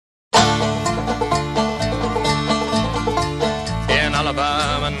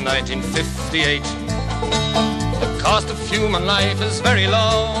1958. The cost of human life is very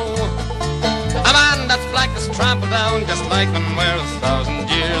low. A man that's black is trampled down just like men were 1,000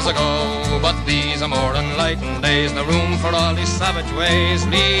 years ago. But these are more enlightened days, no room for all these savage ways.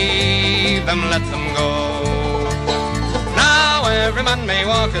 Leave them, let them go. Now every man may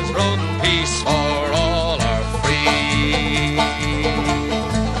walk his road in peace, for all are free.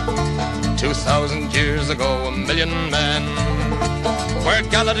 2,000 years ago, 1,000,000 men were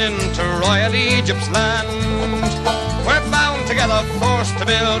gathered into royal Egypt's land. We're bound together, forced to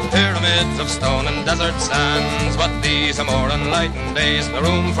build pyramids of stone and desert sands. But these are more enlightened days, no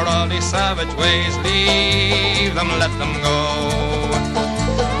room for all these savage ways. Leave them, let them go.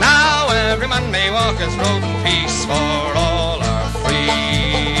 Now every man may walk his road in peace, for all are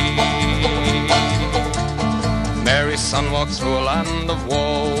free. Mary's son walked through a land of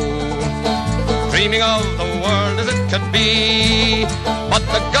woe, dreaming of the world as it could be. But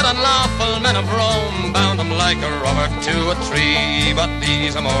the good and lawful men of Rome bound him like a robber to a tree. But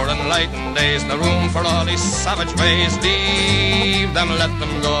these are more enlightened days, no room for all these savage ways. Leave them, let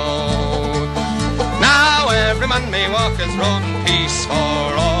them go. Now every man may walk his road in peace,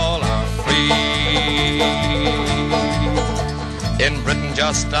 for all are free. In Britain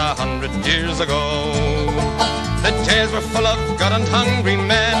just 100 years ago, the jails were full of good and hungry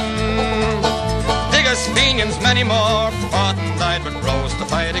men. Diggers, Fenians, many more fought and died but rose to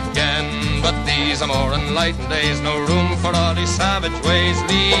fight again. But these are more enlightened days, no room for all these savage ways.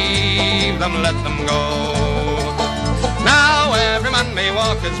 Leave them, let them go. Now every man may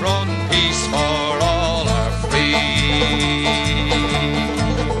walk his road in peace, for all are free.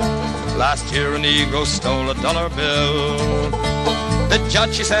 Last year a Negro stole a dollar bill. The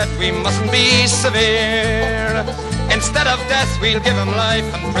judge, he said, we mustn't be severe. Instead of death, we'll give him life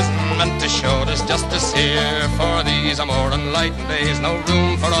imprisonment to show there's justice here. For these are more enlightened days, no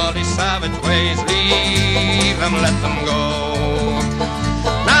room for all these savage ways. Leave them, let them go.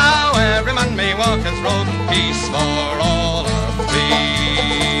 Now every man may walk his road in peace, for all are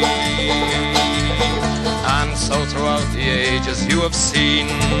free. And so throughout the ages you have seen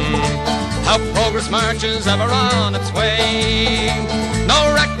how progress marches ever on its way.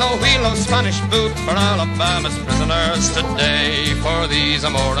 No wreck, no wheel, no Spanish boot for Alabama's prisoners today. For these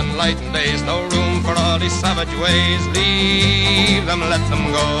are more enlightened days, no room for all these savage ways. Leave them, let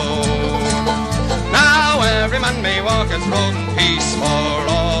them go. Now every man may walk his road in peace, for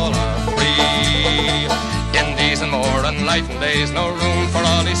all are free. In these and more enlightened days, no room for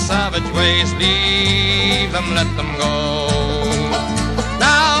all these savage ways. Leave them, let them go.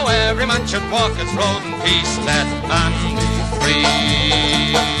 Now every man should walk his road in peace, let man be free.